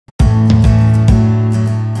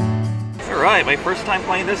Alright, my first time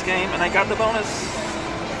playing this game, and I got the bonus.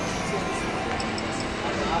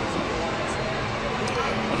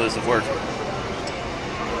 How does it work?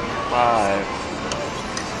 5.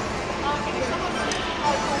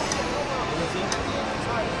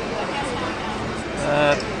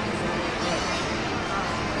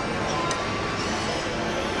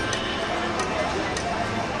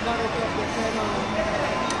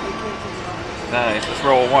 Nice. Let's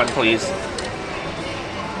roll 1, please.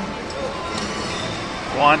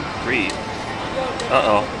 1, 3.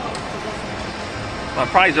 Uh-oh. Come on,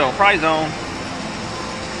 prize zone, prize zone.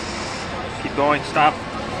 Keep going, stop.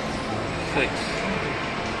 6.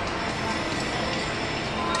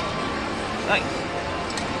 Nice.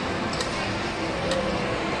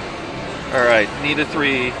 Alright, need a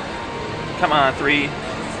 3. Come on, 3.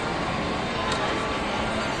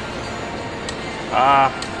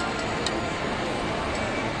 Ah.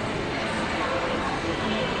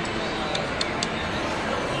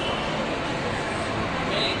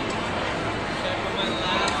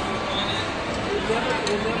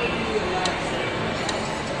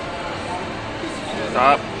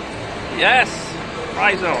 Stop. Yes!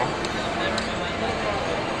 Prize zone.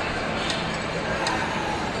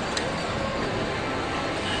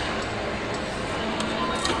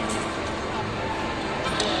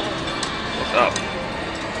 What's up?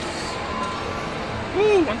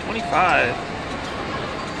 Woo! 125.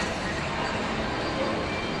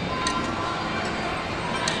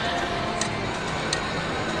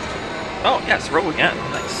 Oh, yes, roll again.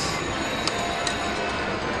 Nice.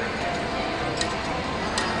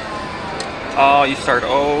 Oh, you start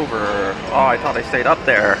over. Oh, I thought I stayed up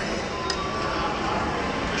there.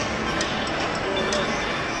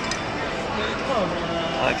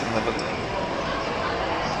 I can live with it.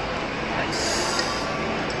 Nice.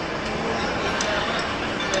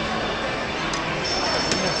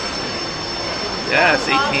 Yes,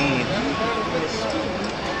 18.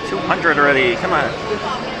 200 already. Come on.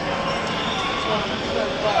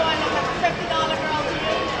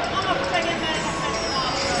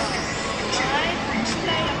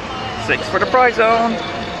 6 for the prize zone. 1.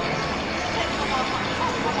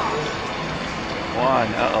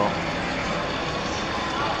 Uh-oh.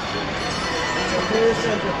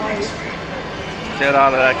 Get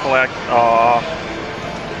out of that collect. Aww.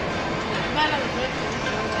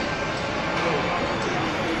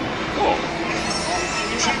 Cool.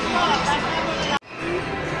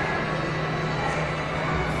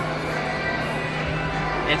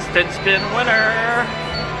 Instant spin winner.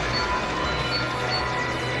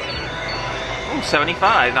 Ooh,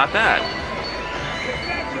 75, not bad.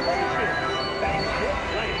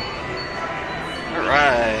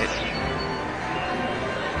 Alright.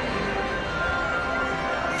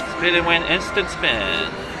 Spin and win, instant spin.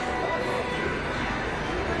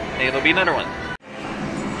 Hey, there'll be another one.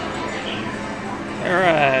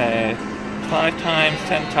 Alright. 5 times,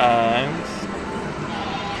 10 times.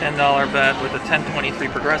 $10 bet with a 1023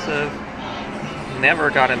 progressive. Never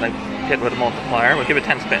got in the hit with a multiplier. We'll give it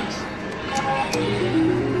 10 spins.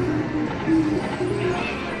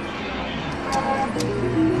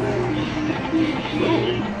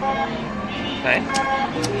 Okay.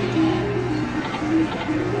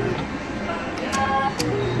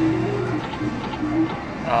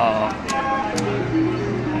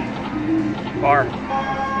 Bar.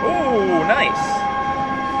 Oh, nice.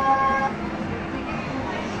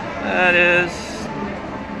 That is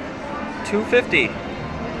 250.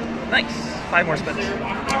 Nice. 5 more spins.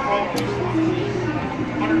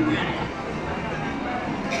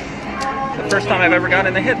 The first time I've ever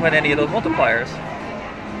gotten a hit with any of those multipliers.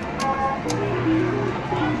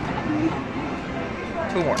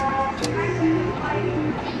 2 more.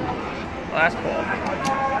 Last ball.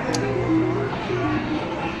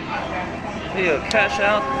 We'll cash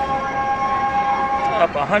out.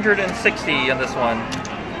 Up 160 on this one.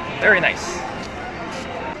 Very nice.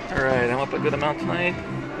 Alright, I'm up a good amount tonight.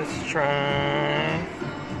 Let's try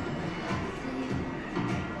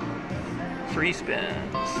 3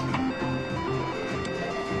 spins.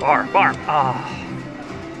 Bar. Ah.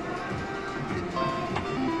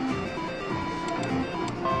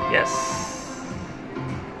 Yes.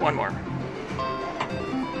 1 more.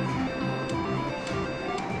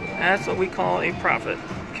 That's what we call a profit.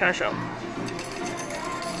 Cash out.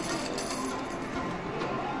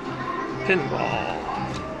 Pinball.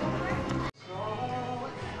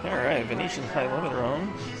 Alright, Venetian high limiter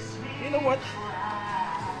on. You know what?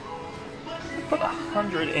 Put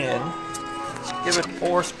 100 in. Give it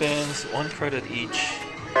 4 spins, 1 credit each.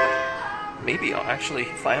 Maybe I'll actually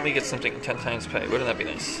finally get something 10 times pay. Wouldn't that be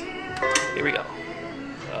nice? Here we go.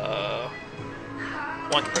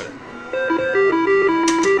 1 credit.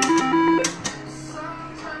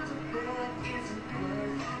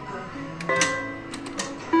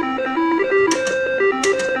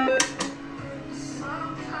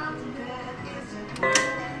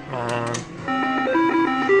 on.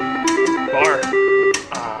 Bar.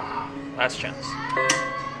 Ah, last chance.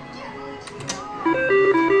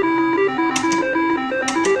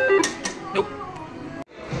 Nope.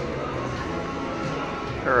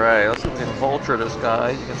 Alright, let's see if we can vulture this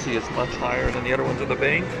guy. You can see it's much higher than the other ones in the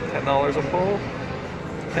bank. $10 a pull.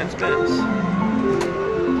 10 spins.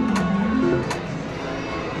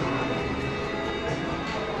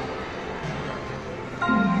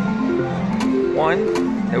 One.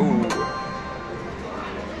 No.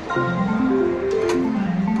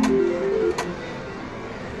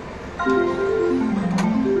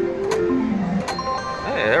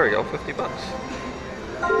 Hey, there we go. 50 bucks.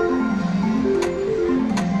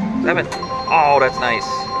 7. Oh, that's nice.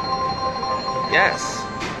 Yes.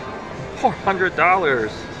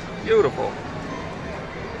 $400. Beautiful.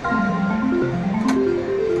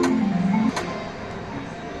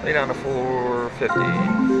 Lay down to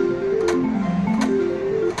 450.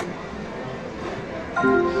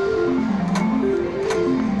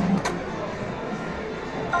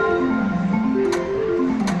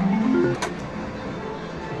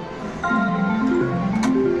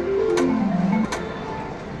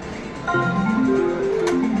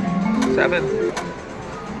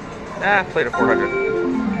 Played a 400.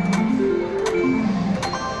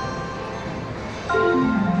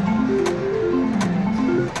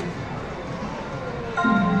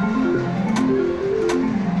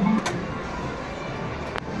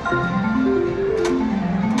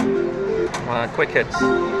 Come on, quick hits.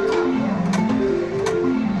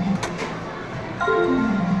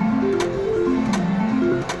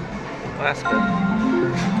 Last spin.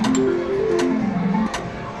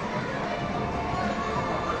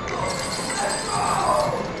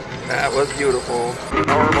 That was beautiful.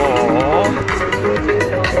 Powerball.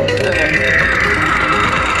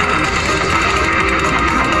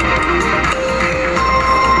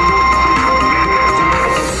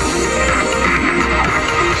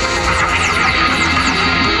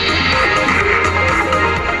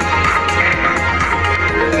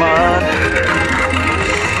 Come on.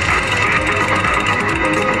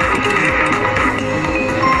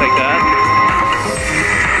 Take that.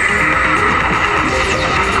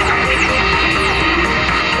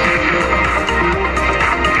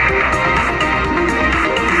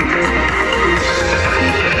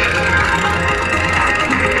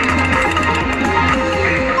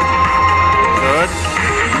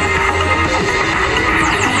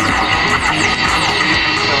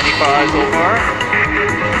 So far.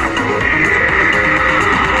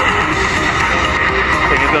 I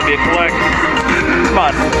think it's gonna be a collect. Come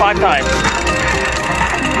on, 5 times.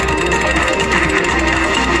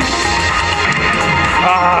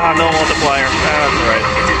 Ah, no multiplier. That's alright.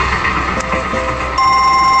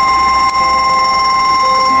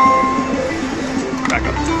 Back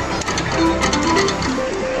up.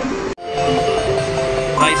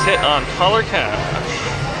 Nice hit on color cash.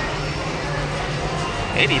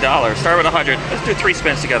 $80. Start with 100. Let's do 3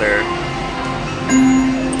 spins together.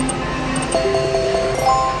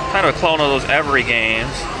 Kind of a clone of those every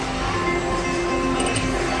games.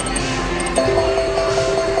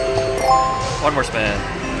 One more spin.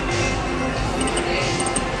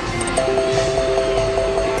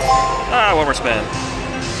 Ah, one more spin.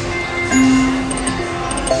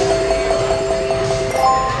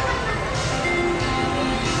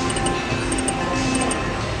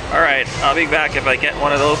 Alright, I'll be back if I get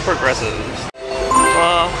one of those progressives.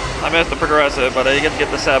 Well, I missed the progressive, but I didn't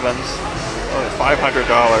get the 7s. Oh, it's $500.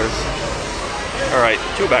 Alright,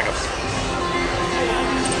 2 backups.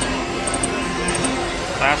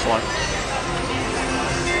 Last one.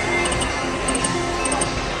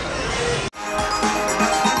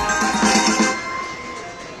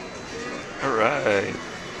 Alright.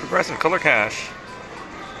 Progressive color cash.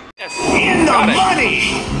 Yes. In the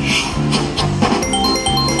money!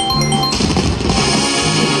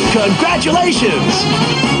 Congratulations!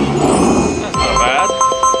 That's not bad.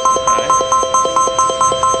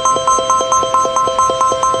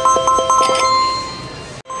 Okay.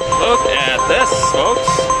 Look at this,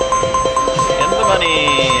 folks. In the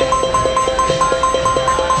money.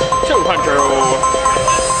 200.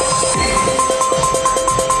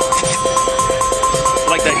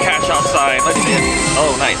 Like that cash out sign. Let's see it.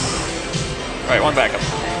 Oh, nice. Alright, one backup.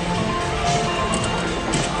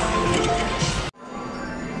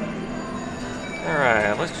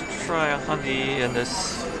 Alright, let's try a hundy in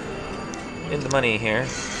this, in the money here.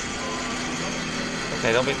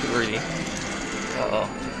 Okay, don't be too greedy. Uh-oh.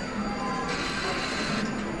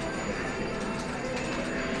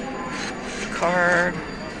 Card.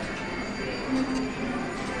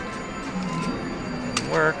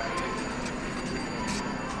 Work.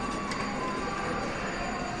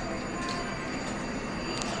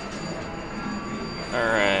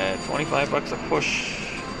 $5 a push.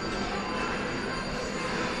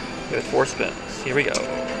 Give it 4 spins. Here we go.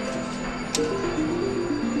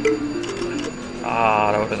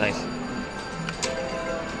 Ah, that would be nice.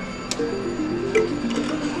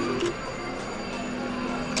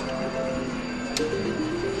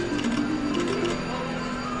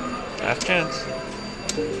 Last chance.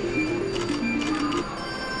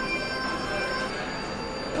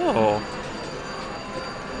 Oh.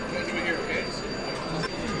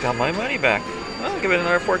 Got my money back. I'll give it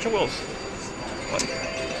another fortune wheels. What?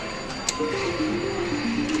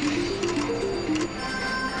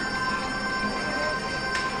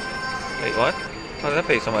 Wait, what? How did that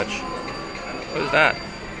pay so much? What is that?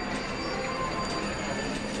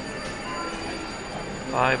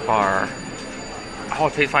 5 bar. Oh,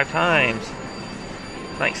 it paid 5 times.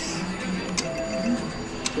 Nice.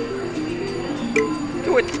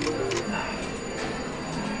 Do it.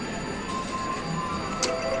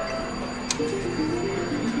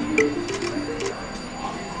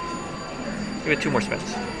 Give it 2 more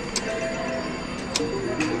spins.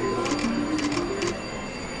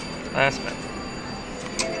 Last spin.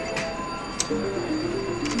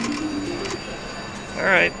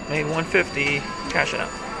 Alright, made 150. Cash it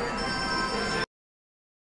out.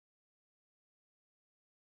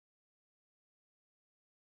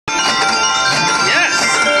 Yes!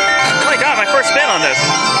 Oh my god, my first spin on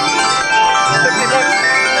this.